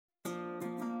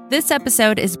This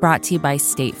episode is brought to you by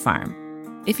State Farm.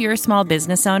 If you're a small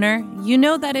business owner, you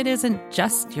know that it isn't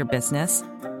just your business,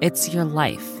 it's your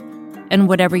life. And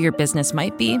whatever your business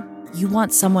might be, you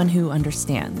want someone who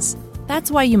understands. That's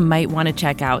why you might want to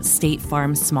check out State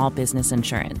Farm Small Business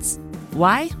Insurance.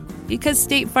 Why? Because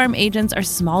State Farm agents are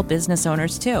small business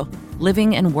owners too,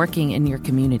 living and working in your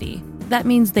community. That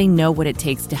means they know what it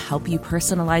takes to help you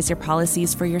personalize your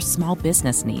policies for your small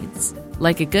business needs.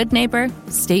 Like a good neighbor,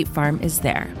 State Farm is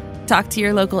there. Talk to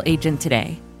your local agent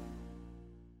today.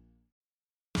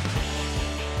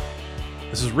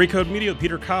 This is Recode Media with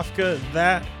Peter Kafka.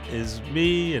 That is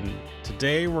me, and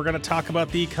today we're going to talk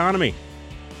about the economy.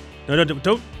 No, don't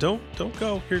go.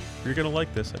 You're going to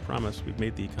like this, I promise. We've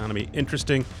made the economy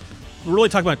interesting. We're really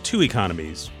talking about two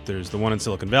economies. There's the one in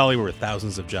Silicon Valley where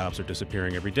thousands of jobs are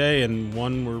disappearing every day, and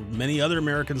one where many other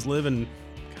Americans live and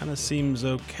kind of seems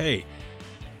okay.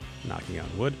 Knocking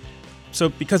on wood. So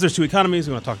because there's two economies,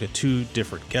 we want to talk to two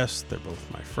different guests. They're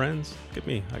both my friends. Look at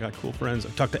me. I got cool friends.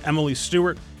 I've talked to Emily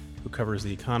Stewart, who covers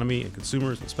the economy and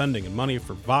consumers and spending and money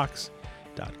for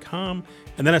Vox.com.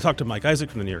 And then I talked to Mike Isaac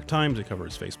from the New York Times. He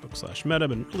covers Facebook/Meta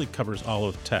and really covers all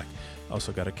of tech.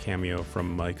 Also got a cameo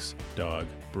from Mike's dog,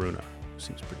 Bruno, who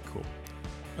seems pretty cool.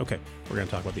 Okay, we're going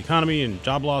to talk about the economy and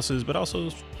job losses, but also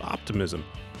optimism.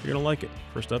 You're going to like it.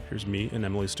 First up, here's me and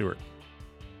Emily Stewart.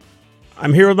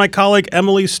 I'm here with my colleague,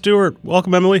 Emily Stewart.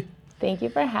 Welcome, Emily. Thank you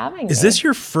for having me. Is this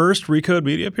your first Recode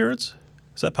Media appearance?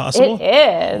 Is that possible? It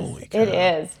is. Holy cow. It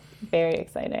is. Very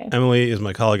exciting. Emily is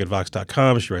my colleague at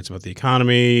Vox.com. She writes about the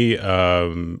economy.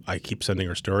 I keep sending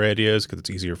her story ideas because it's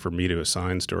easier for me to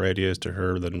assign story ideas to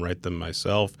her than write them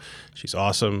myself. She's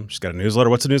awesome. She's got a newsletter.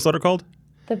 What's the newsletter called?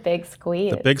 The Big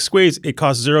Squeeze. The Big Squeeze. It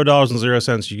costs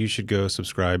 $0.00. You should go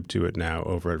subscribe to it now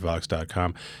over at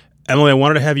Vox.com. Emily, I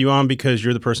wanted to have you on because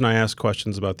you're the person I ask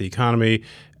questions about the economy,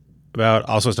 about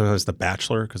also sometimes The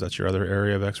Bachelor, because that's your other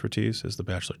area of expertise, is The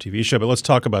Bachelor TV show. But let's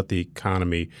talk about the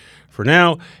economy for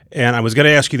now. And I was going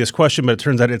to ask you this question, but it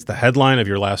turns out it's the headline of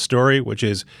your last story, which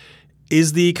is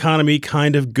the economy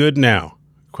kind of good now? ?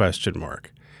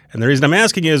 And the reason I'm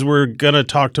asking is we're going to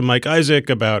talk to Mike Isaac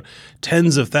about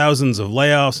tens of thousands of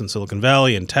layoffs in Silicon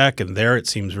Valley and tech, and there it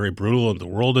seems very brutal and the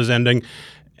world is ending.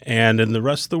 And in the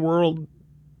rest of the world,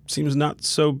 seems not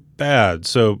so bad.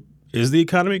 So is the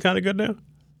economy kind of good now?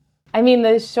 I mean,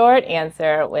 the short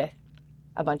answer with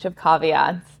a bunch of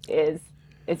caveats is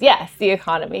yes, the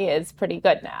economy is pretty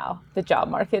good now. The job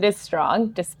market is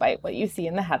strong, despite what you see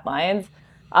in the headlines.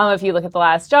 If you look at the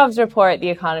last jobs report, the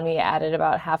economy added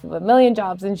about 500,000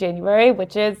 jobs in January,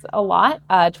 which is a lot.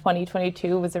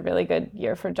 2022 was a really good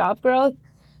year for job growth.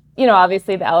 You know,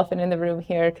 obviously the elephant in the room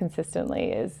here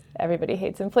consistently is everybody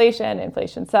hates inflation.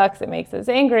 Inflation sucks. It makes us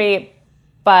angry.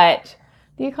 But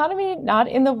the economy not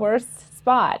in the worst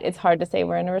spot. It's hard to say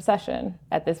we're in a recession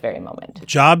at this very moment.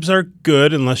 Jobs are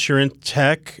good unless you're in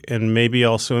tech and maybe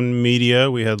also in media.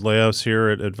 We had layoffs here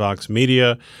at Vox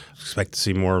Media. Expect to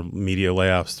see more media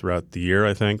layoffs throughout the year,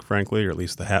 I think, frankly, or at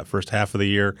least the first half of the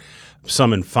year.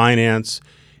 Some in finance.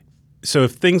 So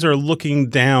if things are looking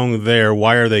down there,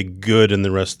 why are they good in the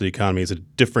rest of the economy? Is it a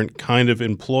different kind of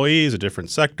employees, a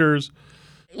different sectors?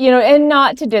 You know, and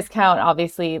not to discount,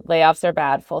 obviously, layoffs are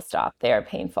bad, full stop. They are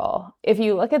painful. If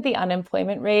you look at the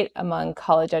unemployment rate among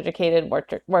college-educated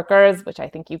workers, which I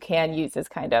think you can use as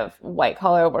kind of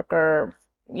white-collar worker,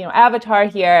 avatar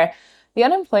here, the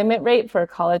unemployment rate for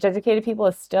college-educated people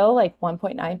is still like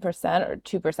 1.9% or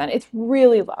 2%. It's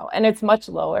really low, and it's much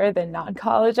lower than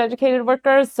non-college-educated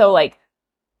workers. So,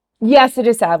 yes, it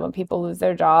is sad when people lose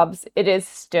their jobs. It is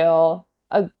still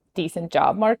a decent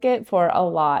job market for a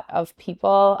lot of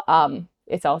people.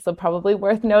 It's also probably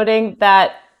worth noting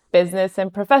that business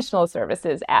and professional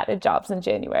services added jobs in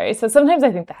January. So sometimes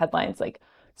I think the headlines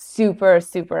super,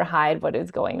 super hide what is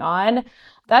going on.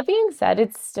 That being said,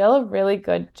 it's still a really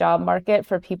good job market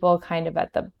for people kind of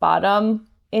at the bottom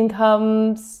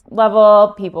incomes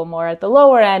level, people more at the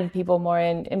lower end, people more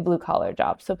in blue collar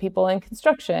jobs. So people in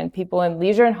construction, people in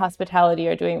leisure and hospitality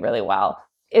are doing really well.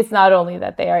 It's not only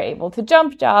that they are able to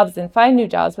jump jobs and find new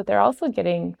jobs, but they're also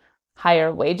getting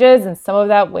higher wages. And some of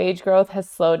that wage growth has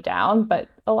slowed down, but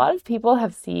a lot of people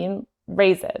have seen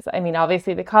raises. I mean,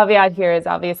 obviously the caveat here is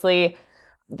obviously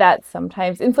that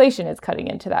sometimes inflation is cutting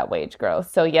into that wage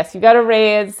growth. So yes, you got a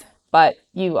raise, but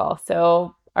you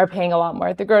also are paying a lot more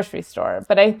at the grocery store.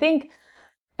 But I think,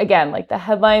 again, the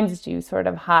headlines do sort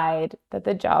of hide that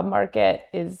the job market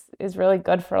is really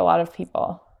good for a lot of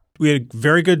people. We had a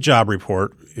very good job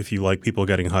report, if you like people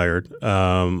getting hired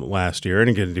last year. And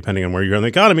again, depending on where you're in the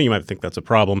economy, you might think that's a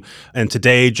problem. And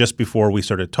today, just before we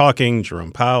started talking,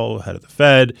 Jerome Powell, head of the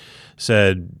Fed,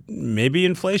 said maybe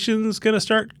inflation's going to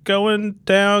start going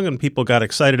down. And people got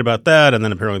excited about that. And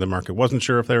then apparently the market wasn't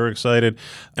sure if they were excited.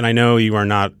 And I know you are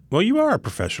not – well, you are a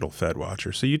professional Fed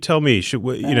watcher. So you tell me,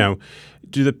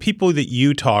 do the people that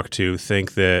you talk to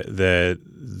think that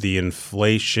the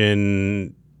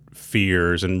inflation –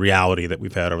 fears and reality that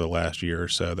we've had over the last year or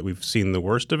so, that we've seen the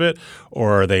worst of it,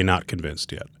 or are they not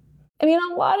convinced yet? I mean,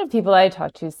 a lot of people I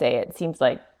talk to say it seems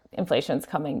like inflation's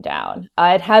coming down.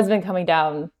 It has been coming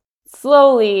down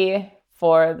slowly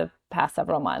for the past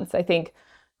several months. I think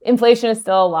inflation is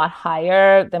still a lot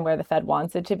higher than where the Fed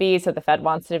wants it to be. So the Fed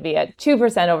wants it to be at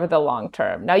 2% over the long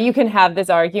term. Now, you can have this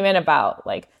argument about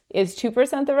is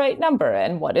 2% the right number?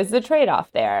 And what is the trade-off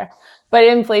there? But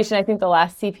inflation, I think the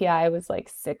last CPI was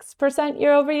 6%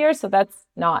 year over year. So that's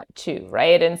not 2,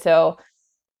 right? And so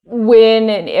when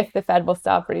and if the Fed will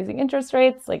stop raising interest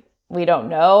rates, we don't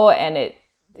know. And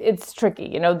it's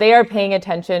tricky. They are paying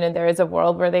attention, and there is a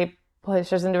world where they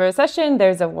push us into a recession.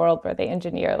 There's a world where they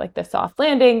engineer the soft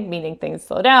landing, meaning things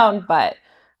slow down, but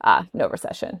no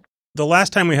recession. The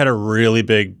last time we had a really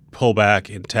big pullback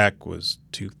in tech was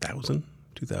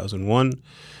 2001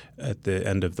 at the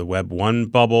end of the Web 1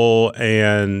 bubble.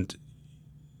 And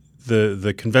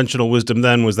the conventional wisdom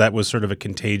then was that was sort of a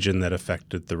contagion that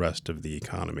affected the rest of the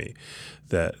economy,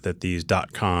 that these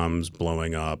dot-coms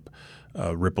blowing up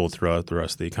rippled throughout the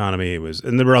rest of the economy.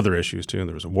 And there were other issues too, and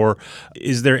there was a war.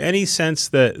 Is there any sense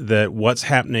that what's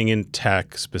happening in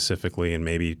tech specifically, and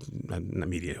maybe not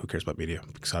media, who cares about media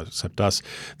except us,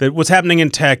 that what's happening in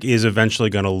tech is eventually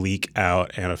going to leak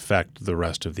out and affect the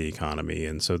rest of the economy?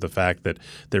 And so the fact that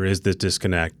there is this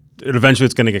disconnect, eventually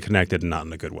it's going to get connected, and not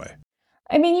in a good way.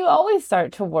 I mean, you always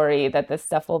start to worry that this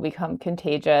stuff will become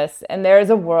contagious, and there is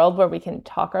a world where we can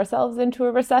talk ourselves into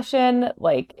a recession.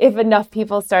 If enough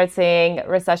people start saying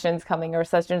recession's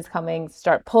coming,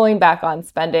 start pulling back on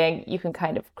spending, you can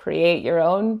kind of create your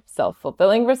own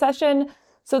self-fulfilling recession.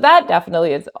 So that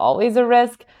definitely is always a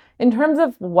risk. In terms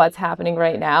of what's happening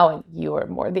right now, and you are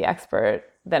more the expert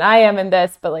than I am in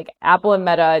this, but Apple and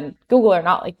Meta and Google are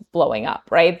not blowing up,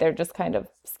 right? They're just kind of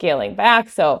scaling back.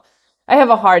 So I have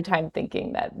a hard time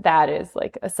thinking that is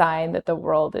a sign that the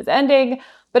world is ending.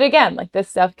 But again, this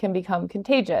stuff can become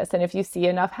contagious. And if you see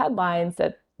enough headlines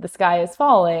that the sky is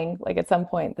falling, at some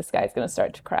point the sky is going to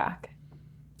start to crack.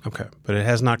 Okay, but it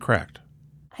has not cracked.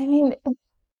 I mean,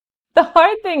 the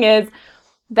hard thing is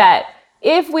that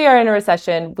if we are in a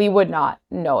recession, we would not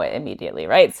know it immediately,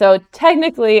 right? So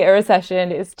technically, a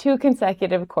recession is 2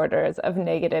 consecutive quarters of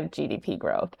negative GDP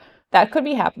growth. That could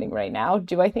be happening right now.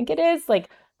 Do I think it is?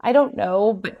 I don't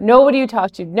know, but nobody you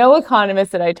talk to, no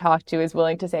economist that I talk to is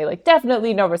willing to say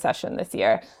definitely no recession this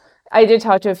year. I did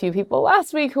talk to a few people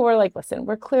last week who were listen,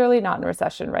 we're clearly not in a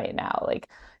recession right now.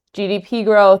 GDP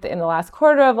growth in the last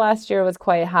quarter of last year was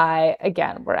quite high.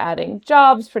 Again, we're adding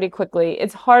jobs pretty quickly.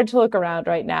 It's hard to look around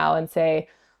right now and say,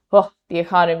 well, the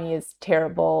economy is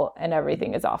terrible and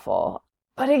everything is awful.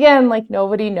 But again,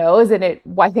 nobody knows. And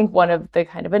I think one of the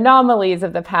kind of anomalies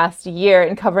of the past year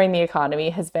in covering the economy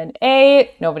has been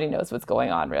A, nobody knows what's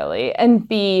going on really. And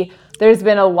B, there's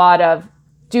been a lot of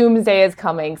doomsday is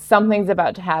coming. Something's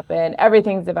about to happen.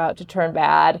 Everything's about to turn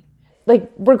bad,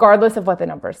 regardless of what the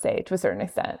numbers say to a certain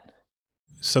extent.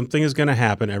 Something is going to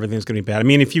happen. Everything's going to be bad. I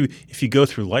mean, if you go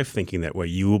through life thinking that way,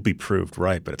 you will be proved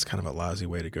right, but it's kind of a lousy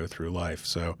way to go through life.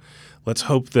 So let's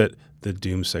hope that the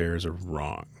doomsayers are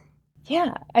wrong.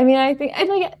 Yeah, I mean, I think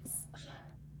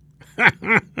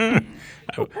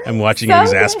I'm watching you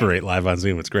exasperate live on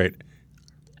Zoom. It's great.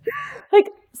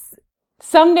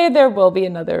 Someday there will be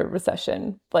another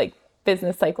recession.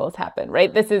 Business cycles happen,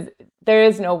 right? There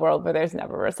is no world where there's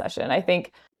never a recession. I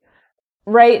think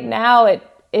right now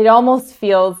it almost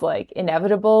feels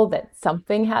inevitable that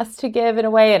something has to give in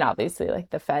a way. And obviously,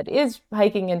 the Fed is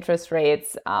hiking interest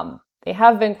rates. They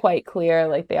have been quite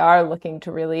clear, they are looking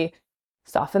to really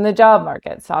soften the job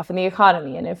market, soften the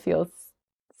economy, and it feels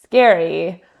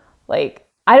scary.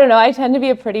 I don't know, I tend to be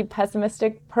a pretty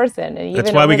pessimistic person. And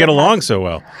that's why we get along so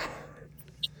well.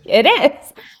 It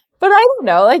is. But I don't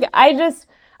know,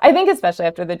 I think especially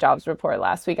after the jobs report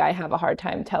last week, I have a hard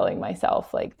time telling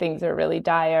myself things are really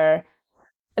dire.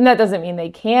 And that doesn't mean they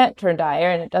can't turn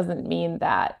dire, and it doesn't mean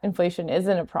that inflation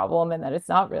isn't a problem and that it's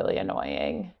not really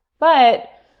annoying. But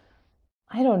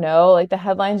I don't know, the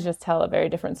headlines just tell a very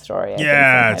different story.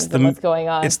 It's what's going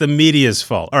on. It's the media's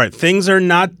fault. All right, things are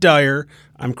not dire.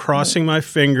 I'm crossing my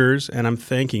fingers, and I'm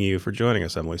thanking you for joining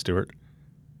us, Emily Stewart.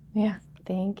 Yeah,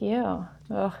 thank you.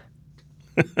 Ugh.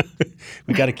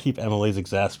 We got to keep Emily's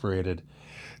exasperated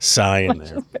sigh in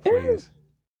there, please.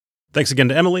 Thanks again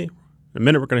to Emily. In a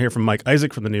minute, we're going to hear from Mike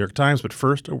Isaac from the New York Times, but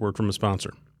first, a word from a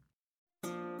sponsor.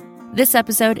 This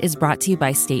episode is brought to you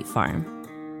by State Farm.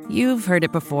 You've heard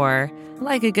it before.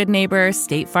 Like a good neighbor,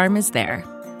 State Farm is there.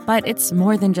 But it's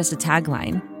more than just a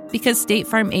tagline, because State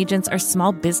Farm agents are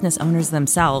small business owners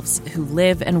themselves who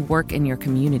live and work in your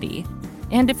community.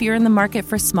 And if you're in the market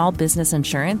for small business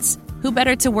insurance, who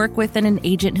better to work with than an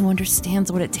agent who understands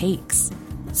what it takes?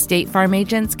 State Farm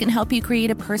agents can help you create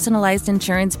a personalized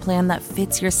insurance plan that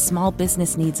fits your small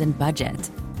business needs and budget.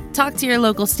 Talk to your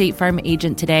local State Farm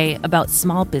agent today about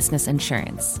small business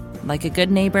insurance. Like a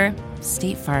good neighbor,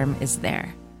 State Farm is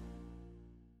there.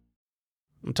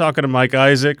 I'm talking to Mike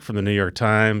Isaac from the New York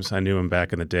Times. I knew him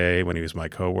back in the day when he was my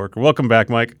coworker. Welcome back,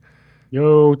 Mike.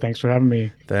 Yo, thanks for having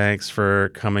me. Thanks for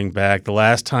coming back. The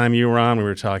last time you were on, we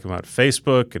were talking about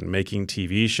Facebook and making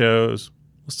TV shows.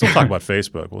 We'll still talk about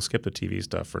Facebook. We'll skip the TV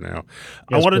stuff for now.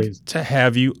 Yes, I wanted please. to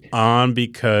have you on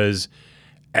because,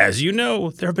 as you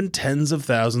know, there have been tens of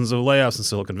thousands of layoffs in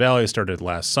Silicon Valley. It started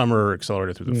last summer,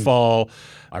 accelerated through the fall.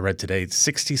 I read today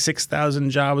 66,000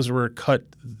 jobs were cut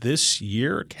this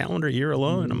year, calendar year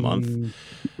alone, in a month.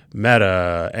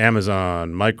 Meta,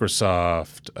 Amazon,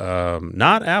 Microsoft,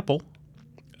 not Apple,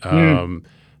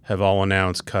 have all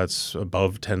announced cuts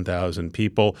above 10,000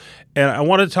 people. And I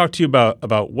wanted to talk to you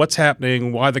about what's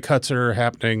happening, why the cuts are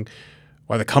happening,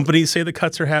 why the companies say the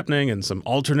cuts are happening, and some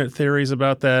alternate theories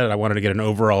about that. I wanted to get an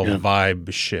overall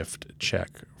vibe shift check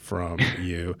from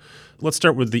you. Let's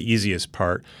start with the easiest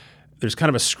part. There's kind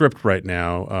of a script right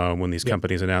now when these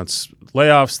companies announce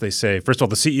layoffs. They say, first of all,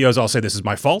 the CEOs all say, this is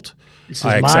my fault.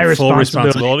 I accept full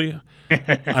responsibility.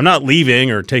 I'm not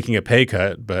leaving or taking a pay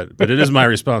cut, but it is my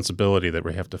responsibility that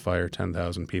we have to fire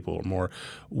 10,000 people or more.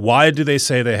 Why do they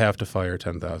say they have to fire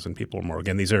 10,000 people or more?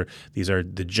 Again, these are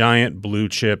the giant blue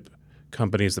chip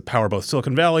companies that power both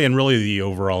Silicon Valley and really the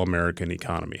overall American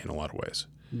economy in a lot of ways.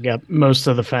 Yep, most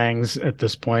of the FANGs at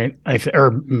this point,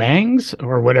 or MANGs,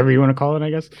 or whatever you want to call it, I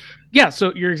guess. Yeah,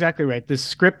 so you're exactly right. The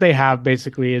script they have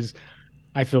basically is,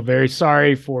 I feel very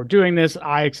sorry for doing this.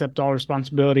 I accept all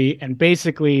responsibility. And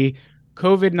basically,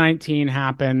 COVID-19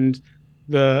 happened.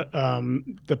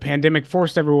 The pandemic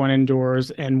forced everyone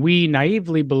indoors, and we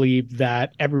naively believed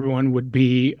that everyone would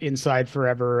be inside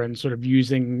forever and sort of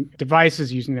using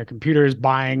devices, using their computers,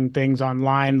 buying things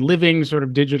online, living sort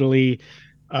of digitally,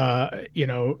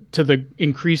 to the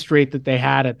increased rate that they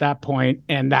had at that point,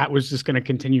 and that was just going to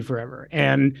continue forever.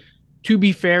 And to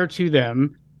be fair to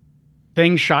them,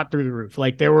 things shot through the roof.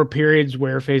 Like there were periods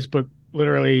where Facebook,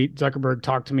 literally Zuckerberg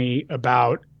talked to me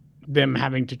about them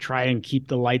having to try and keep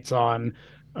the lights on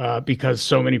because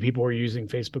so many people were using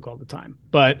Facebook all the time.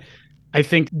 But I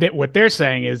think that what they're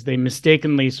saying is they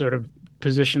mistakenly sort of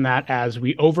position that as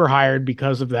we overhired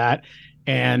because of that.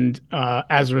 And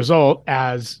as a result,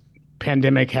 as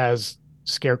pandemic has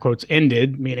scare quotes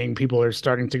ended, meaning people are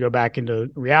starting to go back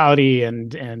into reality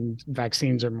and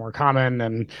vaccines are more common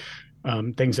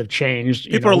and things have changed.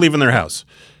 People are leaving their house.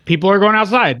 People are going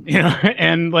outside,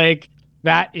 and like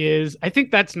that is, I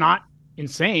think that's not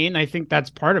insane. I think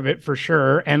that's part of it for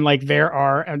sure. And like there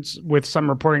are, and with some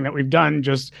reporting that we've done,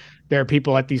 just there are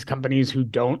people at these companies who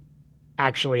don't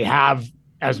actually have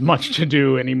as much to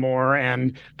do anymore.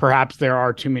 And perhaps there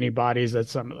are too many bodies at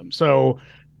some of them. So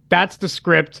that's the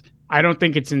script. I don't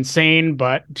think it's insane,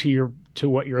 but to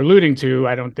what you're alluding to,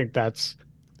 I don't think that's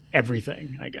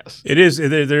everything, I guess. It is.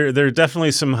 There's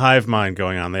definitely some hive mind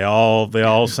going on. They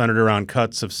all centered around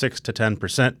cuts of 6 to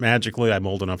 10% magically. I'm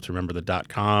old enough to remember the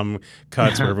 .com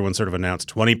cuts where everyone sort of announced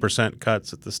 20%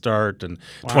 cuts at the start, and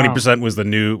 20% was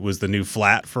the new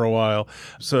flat for a while.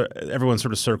 So everyone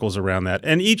sort of circles around that.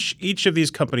 And each of these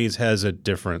companies has a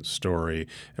different story,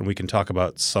 and we can talk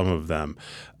about some of them.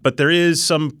 But there is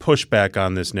some pushback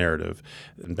on this narrative.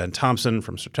 And Ben Thompson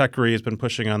from Stratechery has been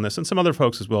pushing on this, and some other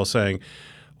folks as well, saying,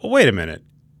 well, wait a minute.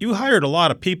 You hired a lot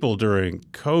of people during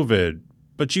COVID,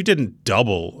 but you didn't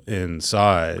double in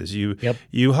size.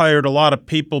 You hired a lot of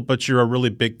people, but you're a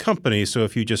really big company. So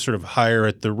if you just sort of hire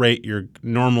at the rate you're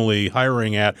normally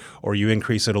hiring at, or you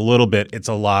increase it a little bit, it's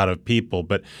a lot of people.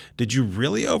 But did you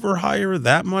really overhire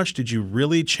that much? Did you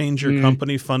really change your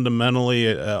company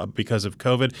fundamentally because of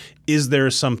COVID? Is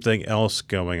there something else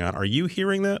going on? Are you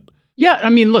hearing that? Yeah, I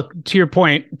mean, look, to your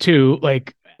point too,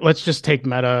 like, let's just take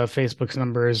Meta, Facebook's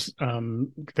numbers.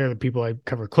 They're the people I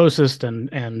cover closest,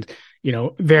 and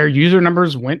their user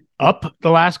numbers went up the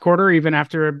last quarter, even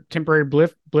after a temporary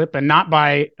blip, and not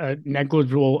by a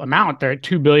negligible amount. They're at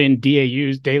 2 billion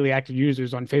DAUs, daily active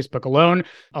users on Facebook alone.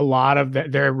 A lot of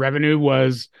their revenue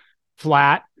was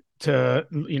flat to,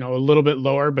 a little bit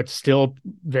lower, but still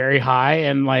very high.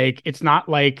 And like, it's not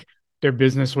like their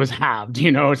business was halved,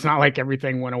 it's not like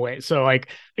everything went away. So like,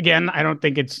 again, I don't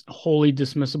think it's wholly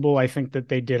dismissible. I think that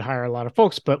they did hire a lot of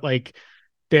folks, but like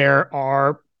there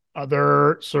are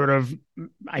other sort of,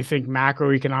 I think,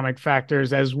 macroeconomic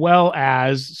factors as well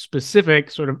as specific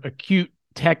sort of acute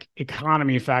tech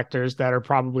economy factors that are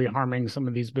probably harming some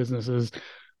of these businesses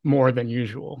more than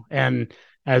usual. And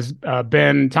as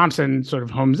Ben Thompson sort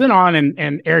of homes in on,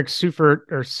 and Eric Seifert,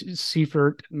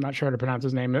 I'm not sure how to pronounce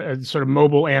his name, a sort of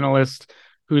mobile analyst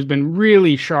who's been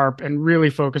really sharp and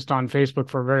really focused on Facebook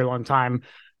for a very long time.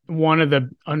 One of the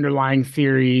underlying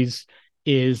theories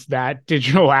is that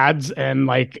digital ads and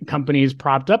like companies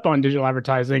propped up on digital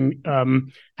advertising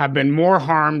have been more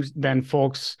harmed than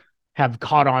folks have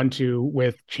caught on to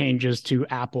with changes to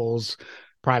Apple's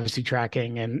privacy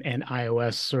tracking and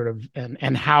iOS sort of,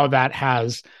 and how that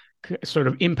has sort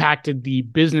of impacted the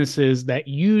businesses that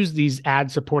use these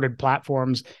ad-supported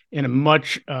platforms in a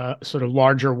much sort of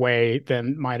larger way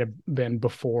than might have been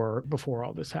before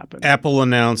all this happened. Apple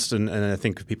announced, and I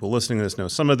think people listening to this know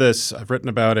some of this, I've written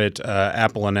about it,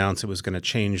 Apple announced it was going to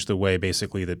change the way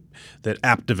basically that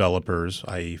app developers,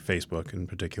 i.e. Facebook in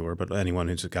particular, but anyone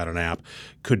who's got an app,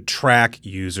 could track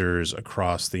users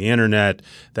across the internet.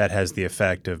 That has the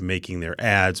effect of making their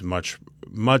ads much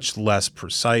less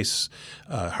precise,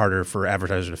 harder for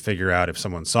advertisers to figure out if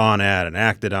someone saw an ad and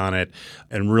acted on it,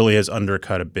 and really has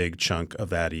undercut a big chunk of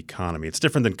that economy. It's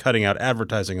different than cutting out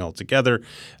advertising altogether,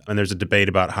 and there's a debate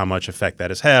about how much effect that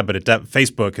has had, but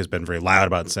Facebook has been very loud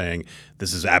about saying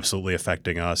this is absolutely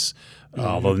affecting us.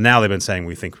 Although now they've been saying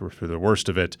we think we're through the worst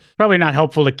of it. Probably not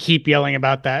helpful to keep yelling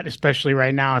about that, especially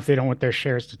right now if they don't want their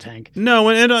shares to tank. No,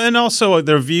 and also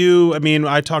their view, I mean,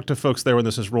 I talked to folks there when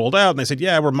this was rolled out, and they said,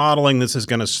 yeah, we're modeling this is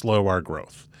going to slow our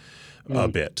growth a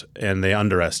bit. And they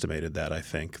underestimated that, I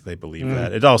think. They believe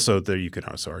that. It also, you can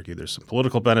also argue there's some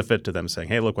political benefit to them saying,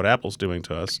 hey, look what Apple's doing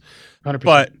to us. 100%.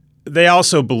 But they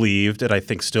also believed, and I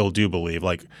think still do believe,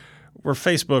 like, we're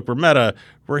Facebook, we're Meta,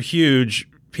 we're huge.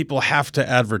 People have to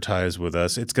advertise with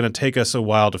us. It's going to take us a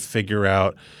while to figure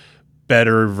out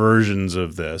better versions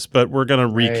of this, but we're going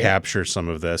to recapture some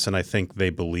of this. And I think they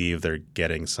believe they're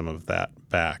getting some of that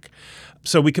back.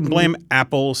 So we can blame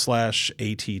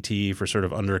Apple/ATT for sort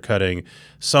of undercutting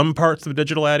some parts of the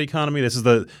digital ad economy. This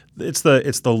is it's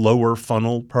the lower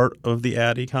funnel part of the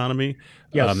ad economy.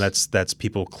 Yes. That's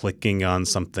people clicking on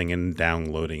something and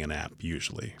downloading an app,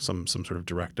 usually some sort of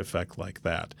direct effect like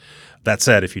that. That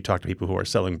said, if you talk to people who are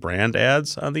selling brand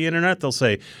ads on the internet, they'll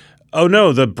say, oh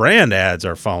no, the brand ads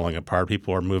are falling apart.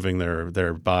 People are moving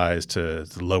their buys to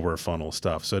the lower funnel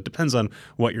stuff. So it depends on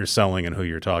what you're selling and who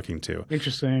you're talking to.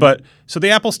 Interesting. But so the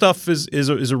Apple stuff is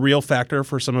a real factor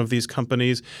for some of these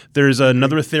companies. There's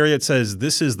another theory that says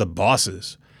this is the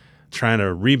bosses trying to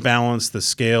rebalance the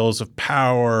scales of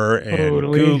power, and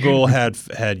Totally. Google had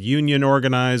union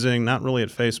organizing, not really at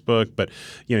Facebook, but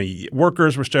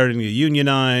workers were starting to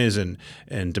unionize and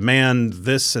demand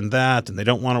this and that, and they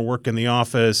don't want to work in the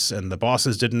office, and the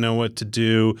bosses didn't know what to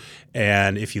do.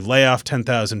 And if you lay off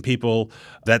 10,000 people,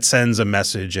 that sends a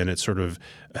message, and it sort of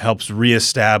helps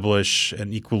reestablish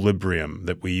an equilibrium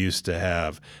that we used to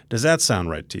have. Does that sound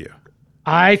right to you?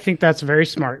 I think that's very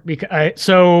smart because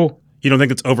You don't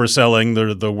think it's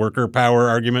overselling the worker power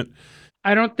argument?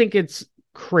 I don't think it's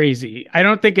crazy. I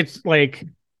don't think it's like,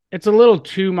 it's a little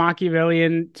too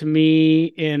Machiavellian to me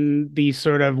in the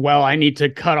sort of, well, I need to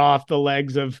cut off the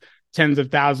legs of tens of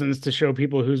thousands to show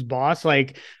people who's boss.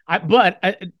 That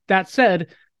said,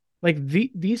 like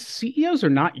these CEOs are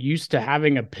not used to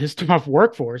having a pissed off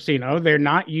workforce. They're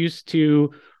not used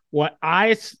to what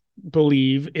I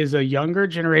believe is a younger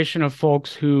generation of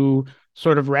folks who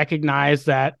sort of recognize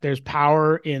that there's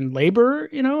power in labor,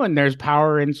 and there's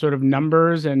power in sort of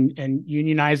numbers, and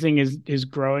unionizing is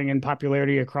growing in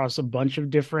popularity across a bunch of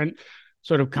different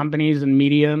sort of companies and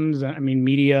mediums. I mean,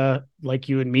 media like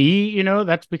you and me,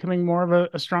 that's becoming more of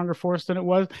a stronger force than it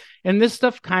was. And this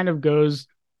stuff kind of goes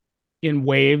in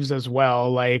waves as well,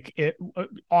 like it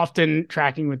often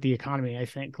tracking with the economy, I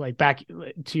think, like back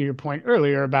to your point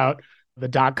earlier about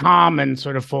the .com and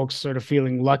sort of folks sort of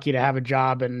feeling lucky to have a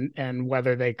job and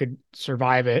whether they could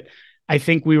survive it. I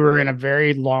think we were in a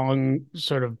very long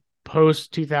sort of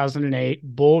post 2008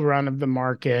 bull run of the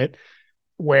market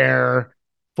where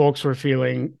folks were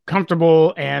feeling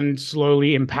comfortable and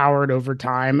slowly empowered over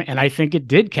time. And I think it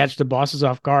did catch the bosses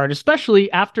off guard, especially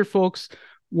after the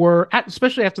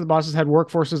bosses had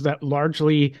workforces that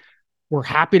largely were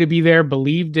happy to be there,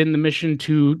 believed in the mission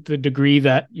to the degree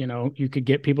that, you could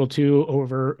get people to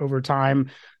over time.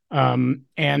 And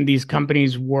these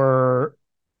companies were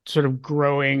sort of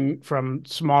growing from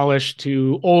smallish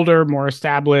to older, more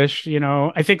established.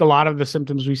 I think a lot of the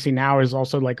symptoms we see now is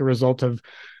also like a result of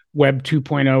Web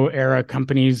 2.0 era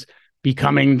companies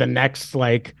becoming the next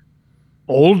like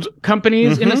old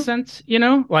companies in a sense, these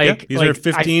are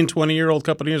 15, 20-year-old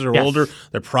companies or older.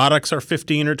 Their products are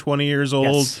 15 or 20 years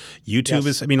old. YouTube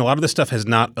is, a lot of this stuff has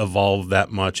not evolved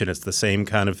that much, and it's the same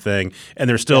kind of thing. And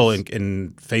they're still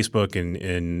in Facebook and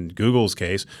in Google's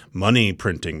case, money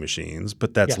printing machines,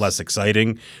 but that's less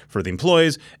exciting for the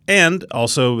employees. And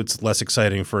also it's less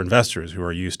exciting for investors who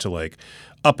are used to like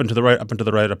up and to the right, up and to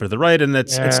the right, up and to the right. And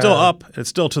it's still up, it's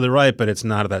still to the right, but it's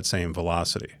not at that same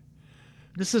velocity.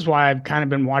 This is why I've kind of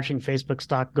been watching Facebook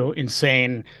stock go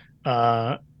insane.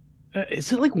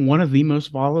 Is it like one of the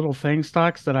most volatile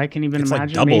stocks that I can even imagine?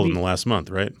 It's like doubled in the last month,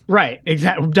 right? Right,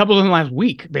 exactly. Doubled in the last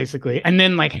week, basically. And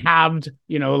then like halved,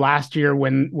 last year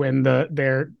when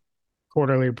their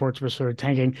quarterly reports were sort of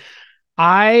tanking.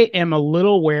 I am a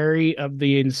little wary of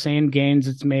the insane gains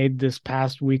it's made this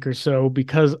past week or so,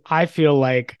 because I feel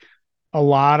like a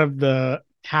lot of the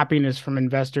happiness from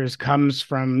investors comes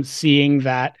from seeing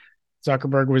that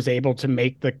Zuckerberg was able to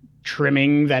make the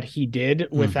trimming that he did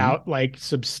without like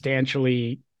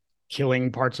substantially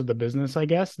killing parts of the business, I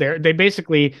guess. They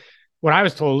basically, what I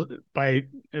was told by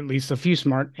at least a few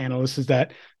smart analysts, is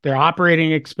that their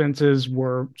operating expenses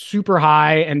were super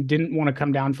high and didn't want to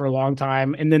come down for a long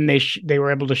time. And then they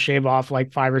were able to shave off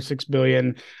like 5 or 6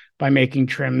 billion by making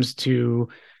trims to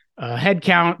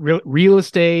headcount, real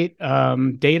estate,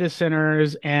 data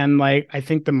centers. And like, I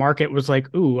think the market was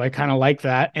like, ooh, I kind of like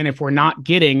that. And if we're not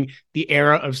getting the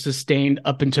era of sustained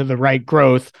up into the right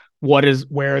growth,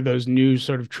 where are those new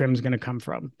sort of trims going to come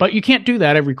from? But you can't do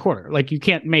that every quarter. Like you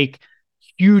can't make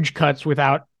huge cuts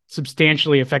without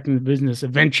substantially affecting the business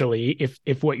eventually,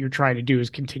 if what you're trying to do is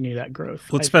continue that growth.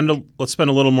 Let's spend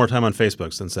a little more time on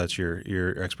Facebook, since that's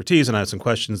your expertise, and I have some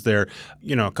questions there.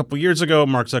 A couple of years ago,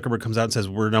 Mark Zuckerberg comes out and says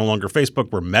we're no longer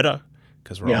Facebook, we're Meta,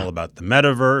 because we're all about the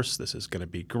metaverse. This is going to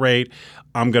be great.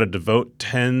 I'm going to devote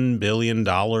 $10 billion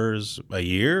a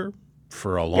year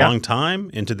for a long time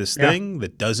into this thing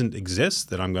that doesn't exist,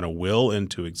 that I'm going to will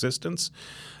into existence,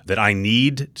 that I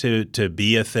need to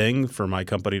be a thing for my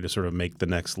company to sort of make the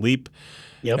next leap.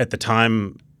 At the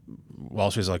time, Wall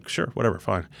Street's like, sure, whatever,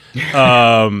 fine.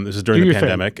 This is during the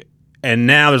pandemic. Thing. And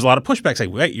now there's a lot of pushback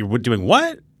saying, wait, you're doing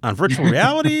what? On virtual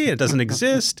reality? It doesn't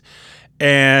exist.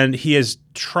 And he has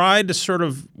tried to sort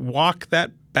of walk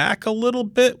that back a little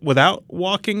bit without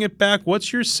walking it back.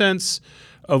 What's your sense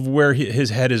of where his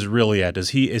head is really at?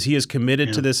 Is he as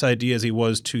committed to this idea as he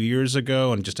was 2 years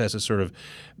ago, and just has to sort of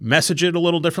message it a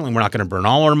little differently? We're not going to burn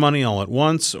all our money all at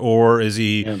once, or has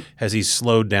he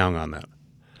slowed down on that?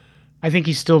 I think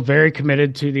he's still very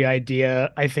committed to the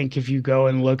idea. I think if you go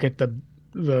and look at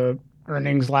the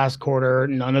earnings last quarter,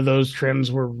 none of those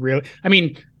trims were really. I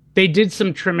mean, they did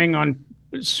some trimming on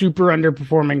super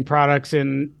underperforming products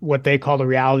in what they call the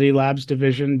Reality Labs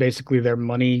division, basically their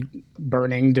money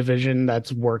burning division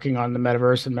that's working on the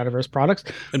metaverse and metaverse products.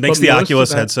 It makes the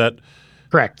Oculus headset.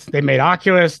 Correct. They made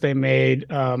Oculus. They made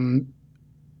all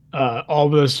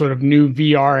those sort of new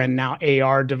VR and now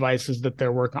AR devices that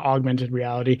they're working, augmented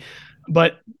reality.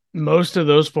 But most of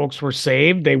those folks were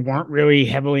saved. They weren't really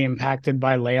heavily impacted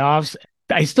by layoffs.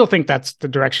 I still think that's the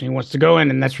direction he wants to go in,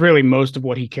 and that's really most of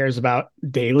what he cares about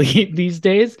daily these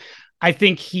days. I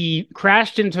think he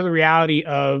crashed into the reality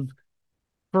of,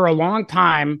 for a long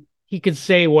time, he could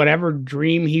say whatever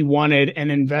dream he wanted, and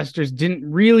investors didn't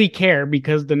really care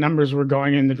because the numbers were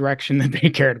going in the direction that they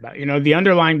cared about. The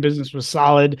underlying business was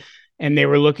solid, and they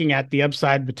were looking at the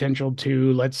upside potential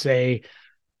to, let's say,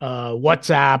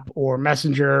 WhatsApp or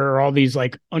Messenger or all these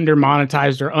like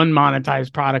under-monetized or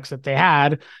unmonetized products that they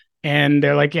had. And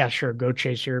they're like, yeah, sure, go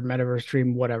chase your metaverse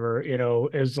dream, whatever,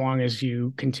 as long as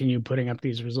you continue putting up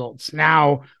these results.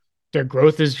 Now, their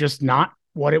growth is just not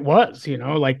what it was,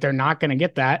 like they're not going to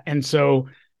get that. And so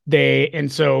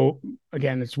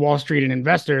again, it's Wall Street and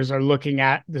investors are looking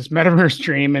at this metaverse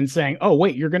dream and saying, oh,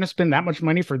 wait, you're going to spend that much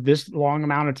money for this long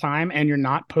amount of time and you're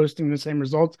not posting the same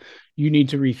results. You need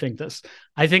to rethink this.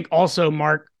 I think also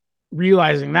Mark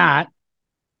realizing that,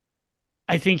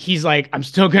 I think he's like, I'm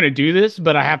still going to do this,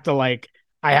 but I have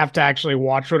to actually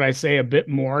watch what I say a bit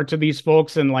more to these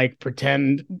folks and like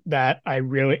pretend that I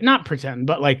really, not pretend,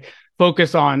 but like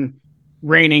focus on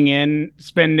reining in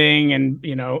spending and,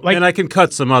 and I can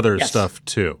cut some other stuff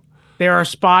too. There are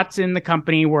spots in the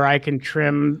company where I can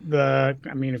trim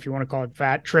if you want to call it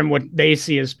fat, trim what they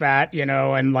see as fat,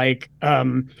 and like,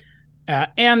 and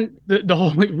the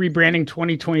whole rebranding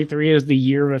 2023 as the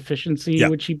year of efficiency,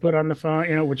 which he put on the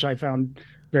phone, which I found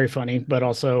very funny, but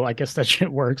also I guess that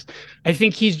shit works. I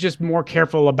think he's just more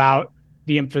careful about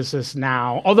the emphasis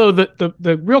now. Although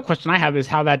the real question I have is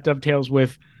how that dovetails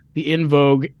with the in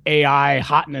vogue AI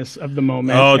hotness of the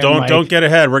moment. Oh, And don't get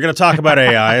ahead. We're going to talk about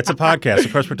AI. It's a podcast.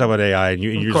 Of course, we're talking about AI, and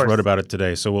you just wrote about it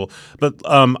today. So but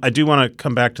I do want to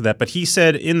come back to that. But he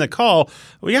said in the call,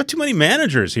 we have too many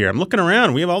managers here. I'm looking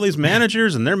around. We have all these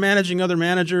managers, and they're managing other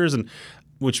managers, and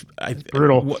which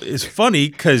brutal. Is funny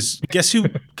because guess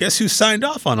who signed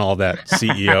off on all that?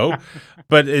 CEO.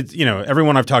 But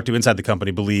everyone I've talked to inside the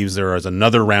company believes there is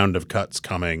another round of cuts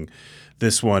coming.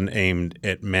 This one aimed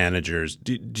at managers.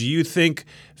 Do you think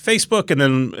Facebook and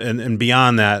then and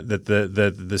beyond that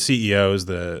the CEOs,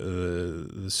 the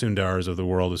Sundars of the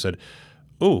world, who said,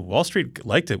 "Oh, Wall Street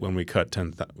liked it when we cut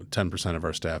 10% of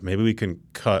our staff. Maybe we can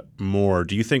cut more."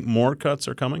 Do you think more cuts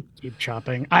are coming? Keep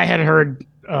chopping. I had heard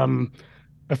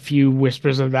a few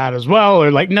whispers of that as well,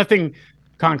 or like nothing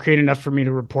concrete enough for me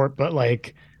to report, but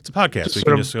like. It's a podcast, so you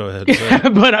can just go ahead.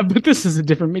 And but this is a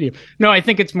different medium. No, I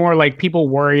think it's more like people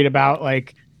worried about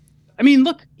like, I mean,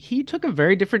 look, he took a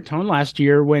very different tone last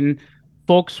year when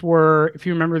folks were, if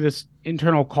you remember this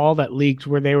internal call that leaked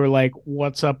where they were like,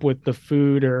 "What's up with the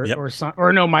food?" or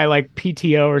no, my like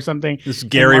PTO or something. This is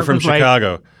Gary from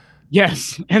Chicago. Like,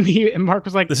 yes, and Mark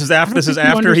was like, "This is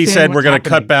after he said we're going to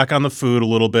cut back on the food a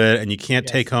little bit, and you can't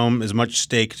take home as much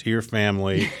steak to your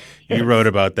family." You wrote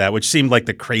about that, which seemed like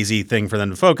the crazy thing for them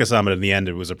to focus on, but in the end,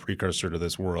 it was a precursor to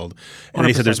this world. And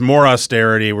he said, "There's more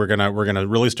austerity. We're gonna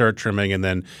really start trimming." And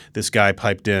then this guy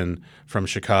piped in from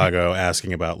Chicago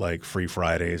asking about like free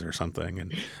Fridays or something.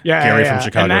 And Gary from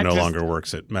Chicago no longer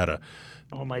works at Meta.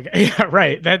 Oh my God. Yeah,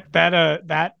 right.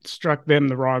 That struck them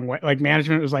the wrong way. Like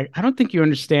management was like, "I don't think you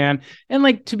understand." And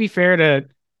like, to be fair to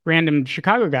random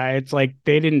Chicago guy, it's like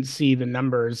they didn't see the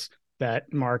numbers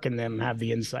that Mark and them have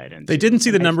the insight into. They didn't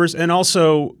see the numbers, and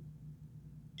also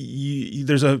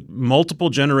there's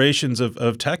multiple generations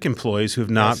of tech employees who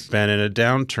have not been in a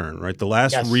downturn, right? The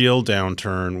last real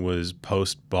downturn was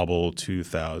post-bubble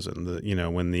 2000.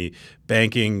 When the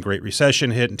banking Great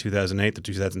Recession hit in 2008 to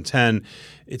 2010,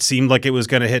 it seemed like it was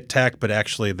going to hit tech, but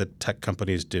actually the tech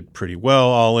companies did pretty well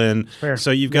all in. Fair. So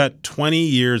you've got 20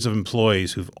 years of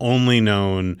employees who've only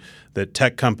known that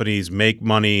tech companies make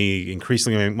money,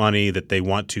 increasingly make money, that they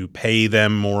want to pay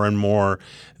them more and more,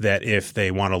 that if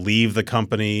they want to leave the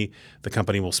company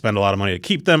will spend a lot of money to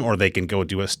keep them, or they can go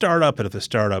do a startup, and if the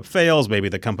startup fails, maybe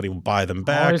the company will buy them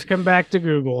back. Always come back to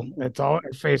Google. It's all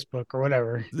Facebook or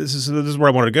whatever. This is where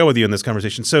I wanted to go with you in this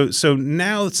conversation. So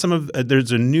now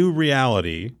there's a new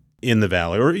reality in the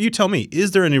Valley, or you tell me,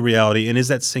 is there a new reality, and is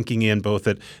that sinking in both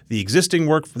at the existing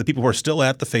work for the people who are still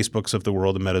at the Facebooks of the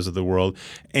world, the Metas of the world,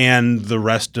 and the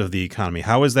rest of the economy?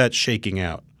 How is that shaking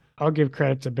out? I'll give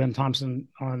credit to Ben Thompson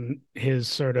on his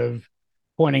sort of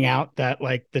pointing out that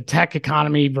like the tech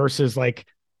economy versus like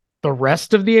the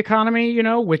rest of the economy,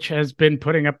 which has been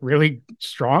putting up really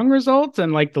strong results,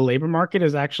 and like the labor market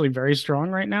is actually very strong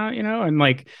right now, and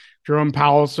like Jerome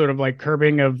Powell's sort of like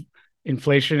curbing of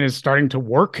inflation is starting to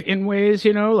work in ways,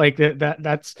 like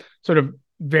that's sort of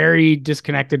very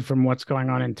disconnected from what's going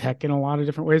on in tech in a lot of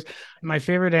different ways. My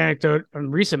favorite anecdote in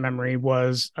recent memory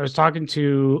was I was talking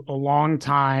to a long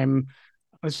time,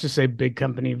 let's just say big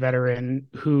company veteran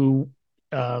who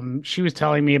she was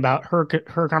telling me about her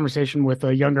conversation with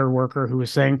a younger worker who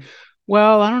was saying,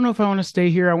 "Well, I don't know if I want to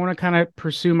stay here. I want to kind of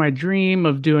pursue my dream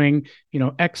of doing,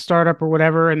 X startup or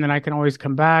whatever, and then I can always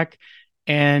come back."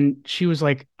 And she was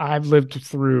like, "I've lived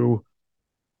through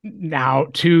now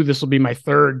this will be my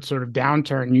third sort of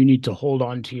downturn. You need to hold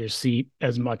on to your seat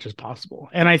as much as possible."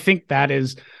 And I think that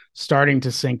is starting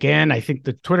to sink in. I think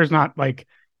that Twitter's not like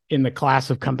in the class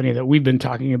of company that we've been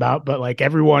talking about, but like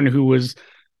everyone who was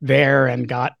there and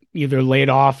got either laid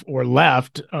off or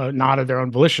left, not of their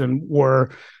own volition, were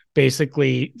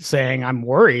basically saying, "I'm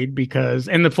worried,"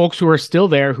 and the folks who are still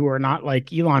there who are not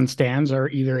like Elon stans are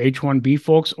either H-1B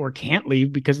folks or can't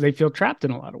leave because they feel trapped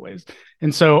in a lot of ways.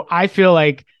 And so I feel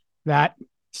like that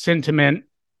sentiment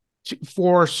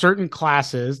for certain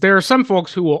classes, there are some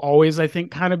folks who will always, I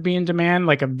think, kind of be in demand,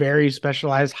 like a very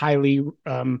specialized, highly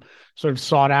sort of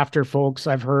sought after folks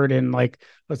I've heard in like,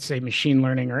 let's say machine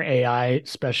learning or AI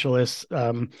specialists,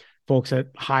 folks at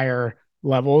higher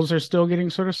levels are still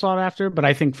getting sort of sought after. But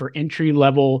I think for entry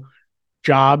level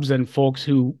jobs and folks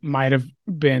who might have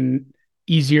been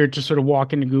easier to sort of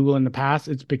walk into Google in the past,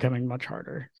 it's becoming much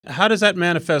harder. How does that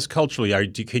manifest culturally?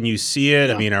 Can you see it?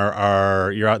 Yeah. I mean,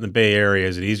 you're out in the Bay Area.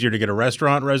 Is it easier to get a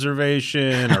restaurant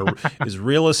reservation, or is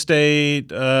real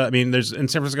estate? I mean, in San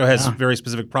Francisco has very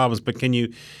specific problems, but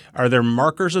are there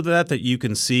markers of that you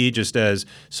can see just as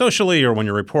socially, or when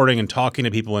you're reporting and talking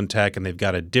to people in tech, and they've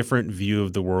got a different view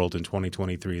of the world in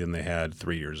 2023 than they had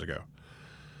 3 years ago?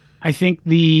 I think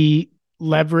the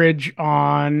leverage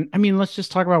let's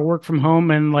just talk about work from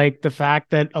home and like the fact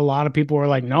that a lot of people were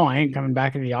like, no, I ain't coming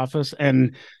back in the office.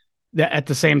 And at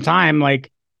the same time,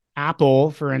 like Apple,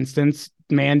 for instance,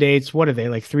 mandates, what are they,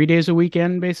 like 3 days a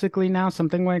weekend basically now,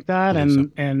 something like that.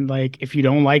 And like, if you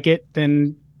don't like it,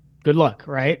 then good luck.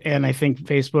 Right. And I think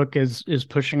Facebook is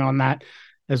pushing on that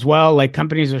as well. Like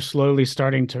companies are slowly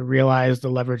starting to realize the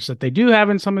leverage that they do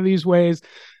have in some of these ways.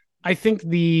 I think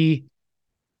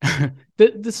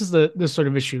this is the sort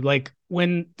of issue. Like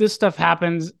when this stuff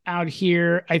happens out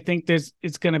here, I think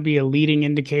it's going to be a leading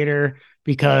indicator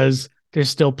because there's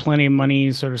still plenty of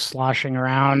money sort of sloshing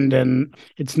around, and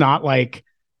it's not like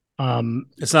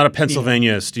it's not a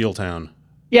Pennsylvania steel town.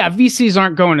 Yeah, VCs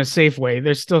aren't going to Safeway.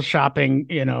 They're still shopping,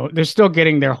 they're still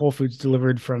getting their Whole Foods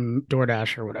delivered from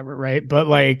DoorDash or whatever, right? But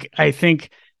like I think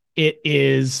it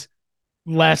is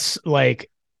less like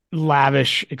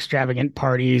lavish, extravagant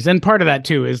parties. And part of that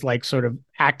too is like sort of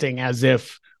acting as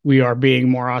if we are being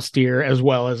more austere as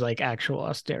well as like actual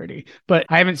austerity. But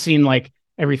I haven't seen like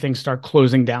everything start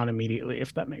closing down immediately,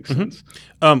 if that makes sense.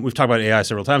 We've talked about AI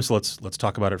several times, so let's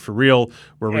talk about it for real.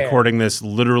 We're recording this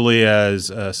literally as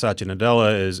Satya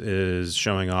Nadella is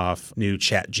showing off new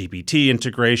ChatGPT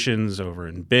integrations over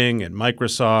in Bing and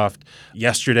Microsoft.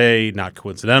 Yesterday, not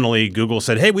coincidentally, Google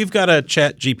said, hey, we've got a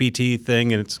ChatGPT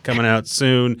thing and it's coming out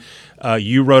soon.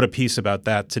 You wrote a piece about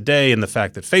that today, and the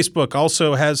fact that Facebook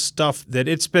also has stuff that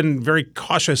it's been very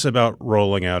cautious about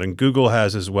rolling out, and Google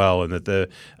has as well, and that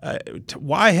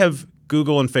why have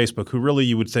Google and Facebook, who really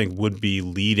you would think would be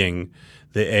leading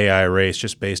the AI race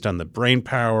just based on the brain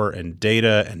power and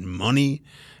data and money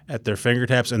at their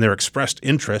fingertips and their expressed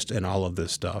interest in all of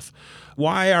this stuff,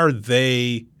 why are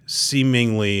they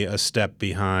seemingly a step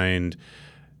behind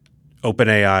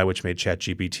OpenAI, which made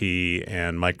ChatGPT,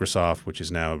 and Microsoft, which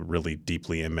is now really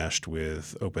deeply enmeshed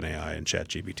with OpenAI and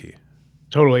ChatGPT?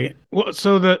 Totally. Well,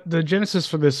 so the genesis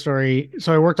for this story,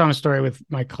 so I worked on a story with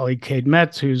my colleague Cade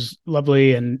Metz, who's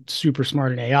lovely and super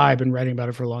smart in AI. I've been writing about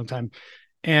it for a long time.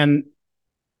 And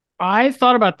I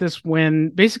thought about this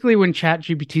when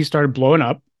ChatGPT started blowing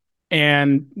up,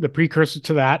 and the precursor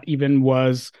to that even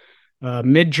was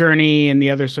Midjourney and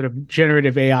the other sort of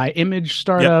generative AI image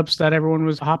startups that everyone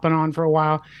was hopping on for a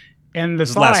while. And the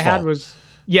thought I had was,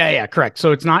 yeah, correct.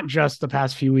 So it's not just the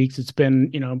past few weeks. It's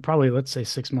been, probably, let's say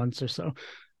 6 months or so.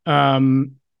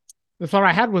 The thought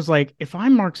I had was like, if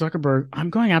I'm Mark Zuckerberg,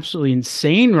 I'm going absolutely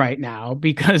insane right now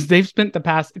because they've spent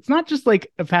it's not just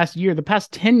like the past year, the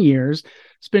past 10 years,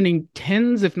 spending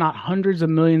tens, if not hundreds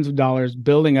of millions of dollars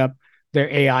building up their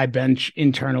AI bench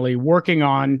internally, working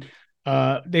on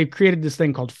they've created this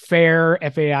thing called FAIR,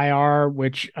 F-A-I-R,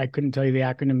 which I couldn't tell you the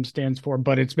acronym stands for,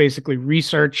 but it's basically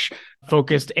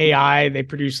research-focused AI. They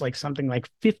produce like something like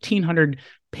 1,500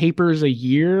 papers a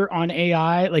year on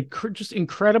AI, like just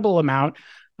incredible amount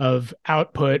of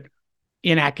output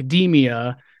in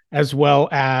academia, as well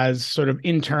as sort of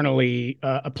internally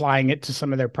applying it to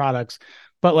some of their products.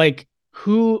 But like,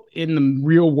 who in the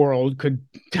real world could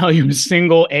tell you a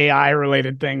single AI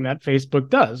related thing that Facebook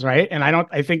does, right? And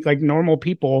I think like normal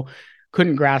people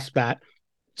couldn't grasp that.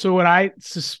 So what I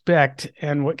suspect,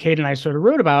 and what Cade and I sort of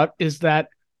wrote about, is that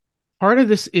part of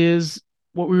this is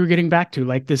what we were getting back to,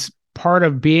 like this part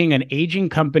of being an aging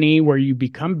company where you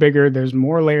become bigger, there's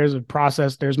more layers of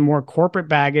process, there's more corporate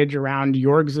baggage around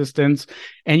your existence,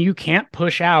 and you can't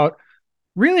push out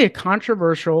really a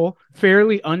controversial,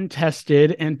 fairly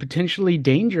untested, and potentially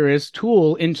dangerous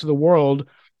tool into the world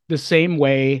the same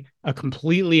way a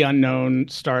completely unknown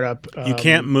startup. You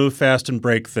can't move fast and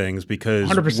break things because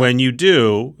 100%. When you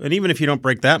do, and even if you don't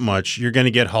break that much, you're going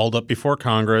to get hauled up before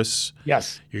Congress.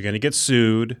 Yes. You're going to get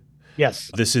sued.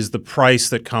 Yes. This is the price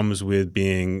that comes with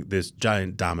being this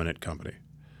giant dominant company.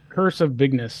 Curse of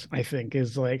bigness, I think,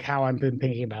 is like how I've been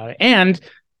thinking about it. And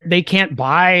they can't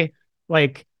buy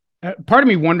like... part of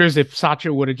me wonders if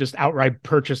Satya would have just outright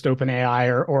purchased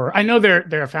OpenAI, or I know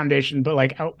they're a foundation, but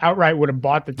like outright would have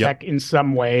bought the tech in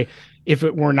some way if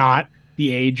it were not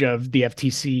the age of the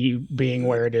FTC being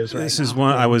where it is right now. This is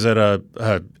one. I was at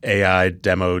a AI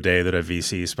demo day that a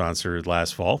VC sponsored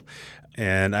last fall,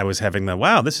 and I was having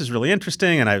wow, this is really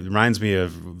interesting, and it reminds me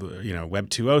of Web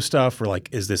 2.0 stuff. We're like,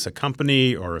 is this a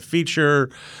company or a feature?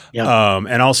 Yeah.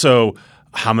 And also,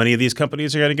 how many of these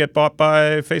companies are going to get bought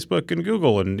by Facebook and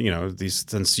Google? And,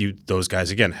 those guys,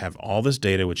 again, have all this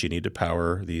data which you need to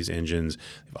power these engines, they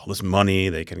have all this money,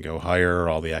 they can go hire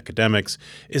all the academics.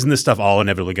 Isn't this stuff all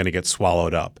inevitably going to get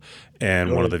swallowed up?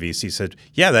 And one of the VCs said,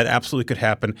 yeah, that absolutely could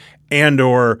happen. And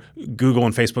or Google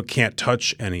and Facebook can't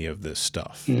touch any of this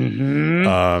stuff.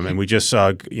 Mm-hmm. And we just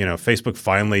saw, Facebook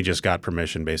finally just got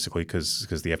permission basically because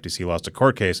the FTC lost a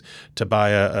court case to buy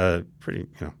a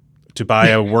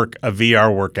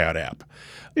VR workout app.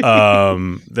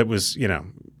 That was,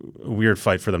 a weird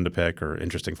fight for them to pick or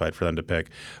interesting fight for them to pick.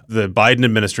 The Biden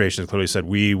administration clearly said,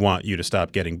 we want you to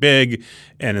stop getting big.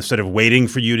 And instead of waiting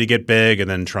for you to get big and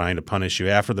then trying to punish you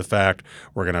after the fact,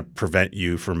 we're going to prevent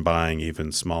you from buying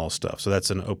even small stuff. So that's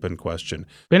an open question.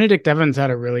 Benedict Evans had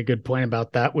a really good point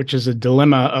about that, which is a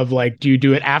dilemma of like, do you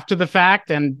do it after the fact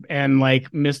and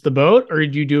like miss the boat, or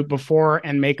do you do it before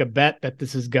and make a bet that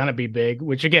this is going to be big,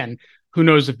 which again, who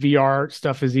knows if VR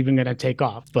stuff is even going to take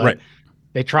off, but right.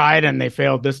 They tried and they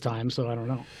failed this time, so I don't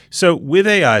know. So with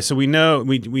AI, so we know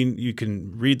you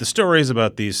can read the stories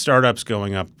about these startups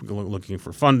going up looking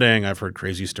for funding. I've heard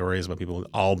crazy stories about people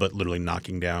all but literally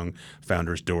knocking down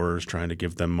founders' doors trying to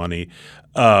give them money.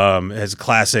 It has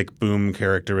classic boom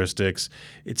characteristics.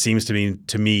 It seems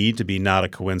to me to be not a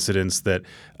coincidence that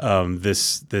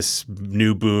this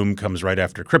new boom comes right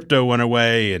after crypto went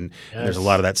away, and there's a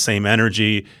lot of that same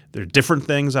energy. They're different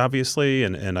things, obviously,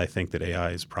 and I think that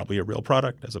AI is probably a real product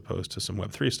as opposed to some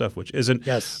Web3 stuff, which isn't.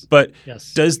 Yes. But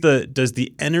yes. Does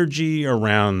the energy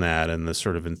around that and the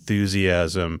sort of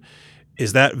enthusiasm,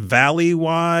 is that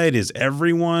valley-wide? Is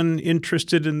everyone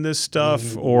interested in this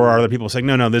stuff? Or are there people saying,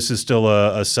 no, this is still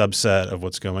a subset of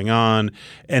what's going on?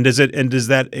 And does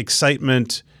that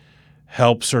excitement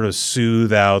help sort of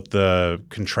soothe out the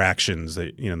contractions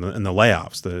that, and the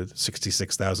layoffs, the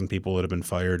 66,000 people that have been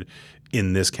fired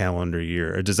in this calendar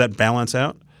year? Or does that balance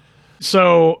out?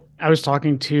 So I was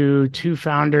talking to two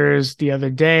founders the other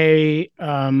day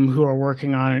who are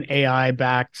working on an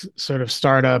AI-backed sort of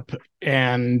startup,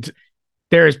 and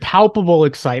there is palpable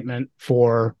excitement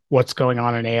for what's going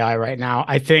on in AI right now,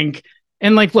 I think.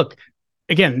 And like, look,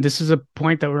 again, this is a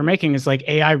point that we're making, is like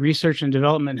AI research and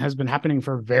development has been happening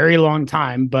for a very long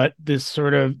time, but this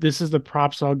is the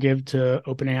props I'll give to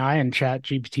OpenAI and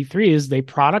ChatGPT-3 is they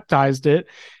productized it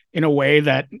in a way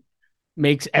that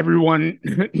makes everyone,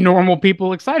 normal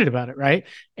people, excited about it, right?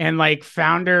 And like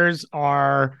founders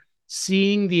are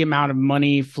seeing the amount of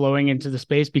money flowing into the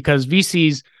space because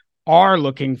VCs are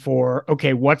looking for,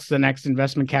 okay, what's the next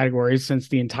investment category, since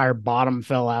the entire bottom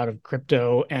fell out of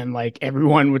crypto and like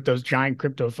everyone with those giant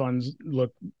crypto funds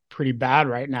look pretty bad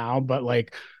right now, but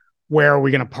like, where are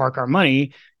we going to park our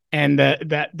money? And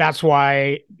that's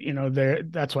why,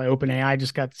 that's why OpenAI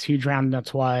just got this huge round.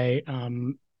 That's why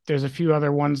there's a few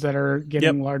other ones that are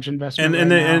getting large investment.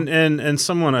 And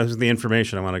someone has the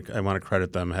information. I want to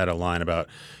credit them. Had a line about,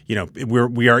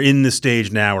 we are in the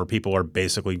stage now where people are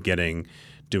basically doing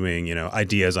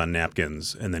ideas on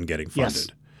napkins and then getting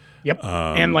funded. Yes. Yep.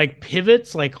 And like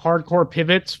pivots, like hardcore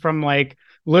pivots from like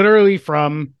literally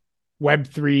from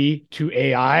Web3 to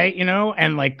AI,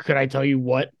 and like, could I tell you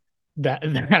what that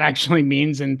actually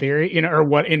means in theory, or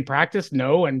what in practice?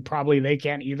 No, and probably they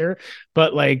can't either.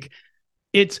 But like,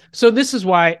 this is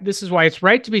why it's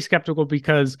right to be skeptical,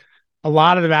 because a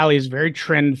lot of the Valley is very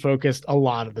trend focused a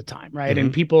lot of the time, right? Mm-hmm.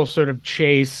 And people sort of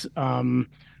chase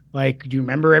like, do you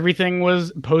remember everything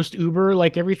was post Uber?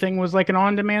 Like everything was like an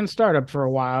on-demand startup for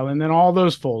a while, and then all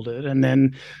those folded. And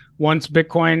then once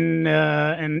Bitcoin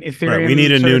and Ethereum, right, we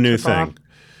need a new thing.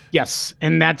 Yes,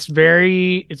 and it's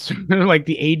sort of like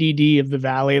the ADD of the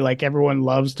Valley. Like everyone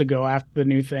loves to go after the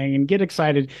new thing and get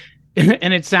excited,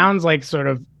 and it sounds like sort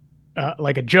of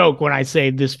like a joke when I say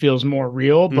this feels more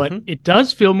real, but it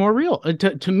does feel more real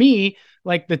to me.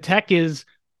 Like the tech is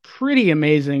pretty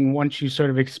amazing once you sort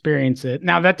of experience it.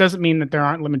 Now, that doesn't mean that there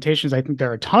aren't limitations. I think there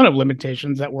are a ton of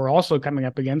limitations that we're also coming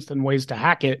up against and ways to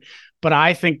hack it. But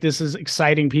I think this is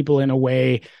exciting people in a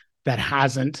way that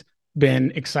hasn't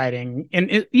been exciting.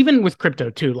 And even with crypto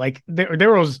too, like that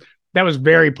was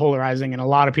very polarizing. And a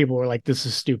lot of people were like, this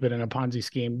is stupid and a Ponzi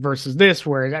scheme, versus this,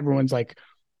 where everyone's like,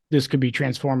 this could be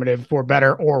transformative for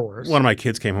better or worse. One of my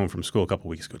kids came home from school a couple of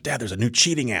weeks ago. Dad, there's a new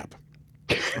cheating app.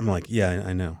 I'm like, yeah,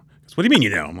 I know. What do you mean you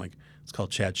know? I'm like, it's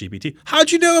called ChatGPT.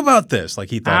 How'd you know about this? Like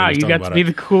he thought he was you got to be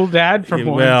the cool dad for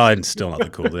once. Well, I'm still not the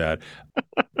cool dad.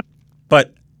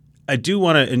 But I do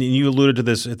want to, and you alluded to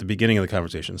this at the beginning of the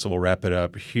conversation, so we'll wrap it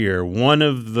up here. One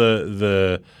of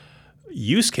the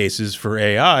use cases for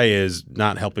AI is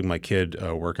not helping my kid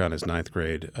work on his 9th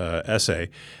grade essay,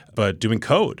 but doing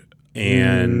code.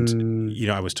 And,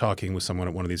 I was talking with someone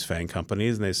at one of these FANG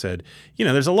companies, and they said,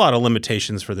 there's a lot of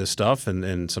limitations for this stuff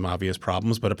and some obvious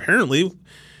problems, but apparently,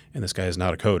 and this guy is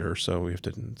not a coder, so we have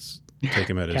to take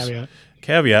him at his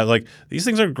caveat. Like, these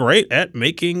things are great at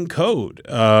making code.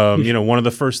 One of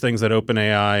the first things that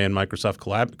OpenAI and Microsoft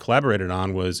collaborated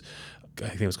on was, I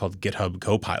think it was called GitHub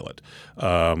Copilot,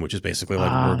 which is basically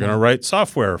like, we're going to write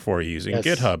software for you using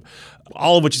GitHub.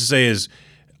 All of which to say is,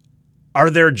 are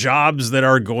there jobs that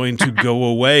are going to go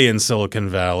away in Silicon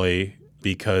Valley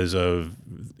because of,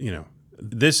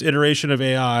 this iteration of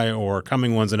AI or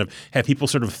coming ones? And have people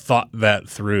sort of thought that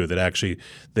through, that actually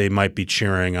they might be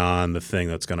cheering on the thing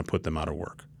that's going to put them out of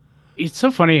work? It's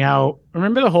so funny how,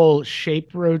 remember the whole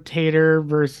shape rotator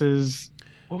versus,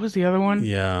 what was the other one?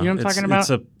 Yeah. You know what I'm talking about?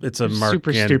 It's a Mark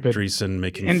Andreessen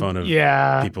making fun of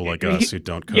people like us who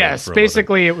don't code. Yes,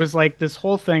 basically it was like this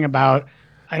whole thing about,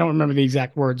 I don't remember the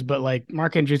exact words, but like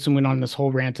Mark Andreessen went on this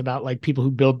whole rant about like people who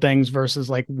build things versus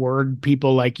like word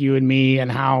people like you and me,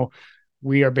 and how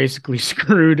we are basically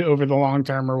screwed over the long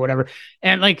term or whatever.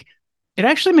 And like, it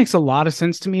actually makes a lot of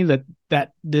sense to me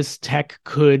that this tech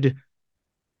could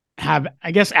have,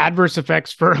 I guess, adverse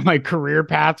effects for like career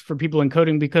paths for people in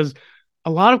coding, because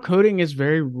a lot of coding is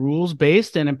very rules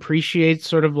based and appreciates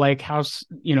sort of like how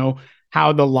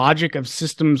the logic of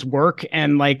systems work.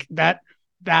 And like that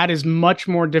is much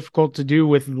more difficult to do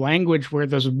with language, where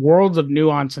there's worlds of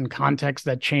nuance and context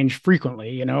that change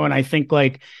frequently, And I think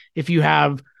like if you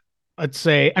have, let's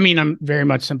say, I mean, I'm very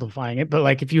much simplifying it, but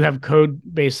like if you have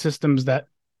code-based systems that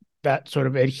sort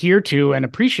of adhere to and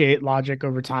appreciate logic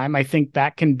over time, I think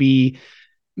that can be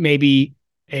maybe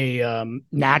a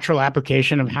natural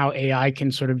application of how AI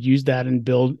can sort of use that and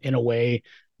build in a way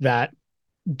that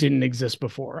didn't exist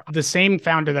before. The same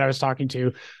founder that I was talking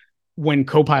to, when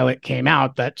Copilot came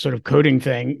out, that sort of coding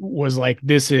thing was like,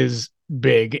 this is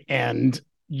big and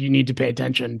you need to pay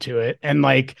attention to it. And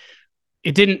like,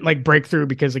 it didn't like break through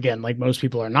because, again, like most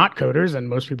people are not coders and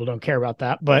most people don't care about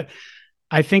that. But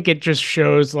I think it just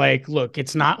shows like, look,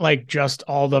 it's not like just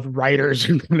all the writers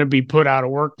are going to be put out of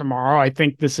work tomorrow. I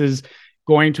think this is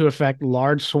going to affect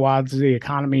large swaths of the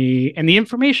economy and the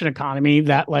information economy,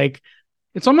 that like,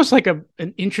 it's almost like an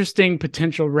interesting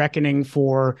potential reckoning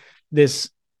for this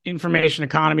information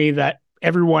economy that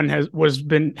everyone has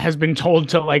been told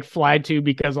to like fly to,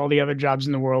 because all the other jobs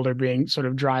in the world are being sort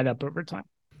of dried up over time.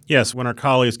 Yes, when our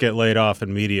colleagues get laid off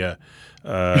in media,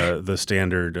 the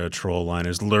standard troll line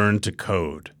is "learn to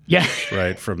code." Yeah,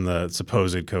 right, from the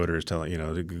supposed coders telling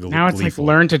now it's like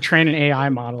learn to train an AI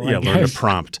model. Yeah, learn to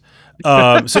prompt.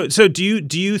 So do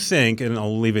you think? And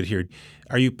I'll leave it here.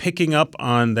 Are you picking up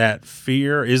on that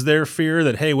fear? Is there fear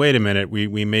that, hey, wait a minute,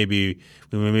 we may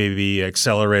be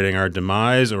accelerating our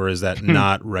demise, or is that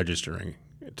not registering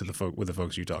to with the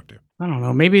folks you talk to? I don't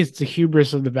know. Maybe it's the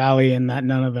hubris of the Valley, and that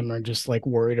none of them are just like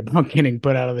worried about getting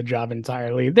put out of the job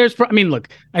entirely. Look,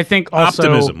 I think also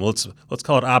optimism. Let's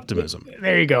call it optimism.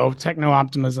 There you go. Techno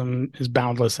optimism is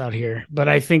boundless out here. But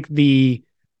I think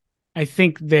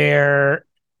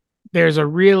there's a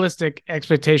realistic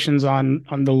expectations on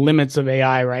the limits of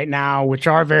AI right now, which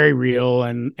are very real.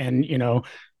 And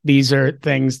these are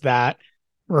things that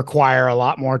require a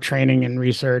lot more training and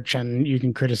research, and you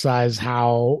can criticize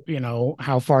how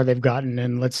far they've gotten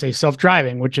in, let's say,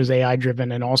 self-driving, which is AI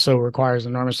driven and also requires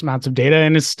enormous amounts of data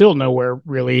and is still nowhere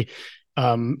really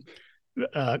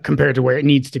compared to where it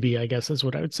needs to be, I guess is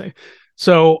what I would say.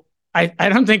 So I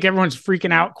don't think everyone's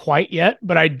freaking out quite yet,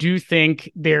 but I do think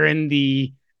they're in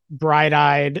the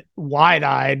bright-eyed,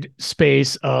 wide-eyed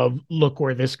space of look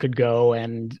where this could go,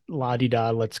 and la-di-da,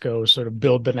 let's go sort of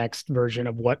build the next version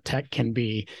of what tech can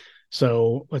be.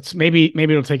 So maybe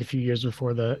it'll take a few years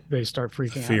before they start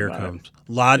freaking out. Fear comes.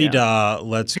 La-di-da,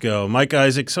 let's go. Mike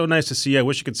Isaac, so nice to see you. I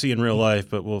wish you could see in real life,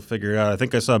 but we'll figure it out. I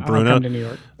think I saw Bruna come to New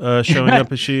York. Showing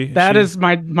up. Is she? That is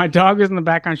my dog is in the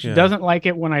background. She doesn't like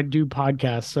it when I do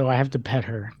podcasts, so I have to pet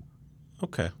her.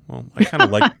 Okay. Well, I kind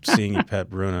of like seeing you pet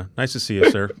Bruna. Nice to see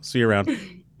you, sir. See you around.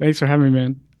 Thanks for having me,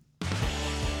 man.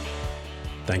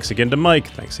 Thanks again to Mike.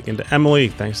 Thanks again to Emily.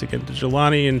 Thanks again to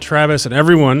Jelani and Travis and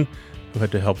everyone who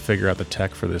had to help figure out the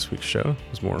tech for this week's show. It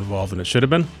was more involved than it should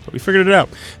have been, but we figured it out.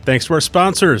 Thanks to our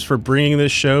sponsors for bringing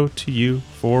this show to you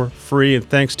for free, and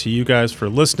thanks to you guys for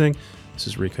listening. This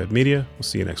is Recode Media. We'll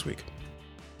see you next week.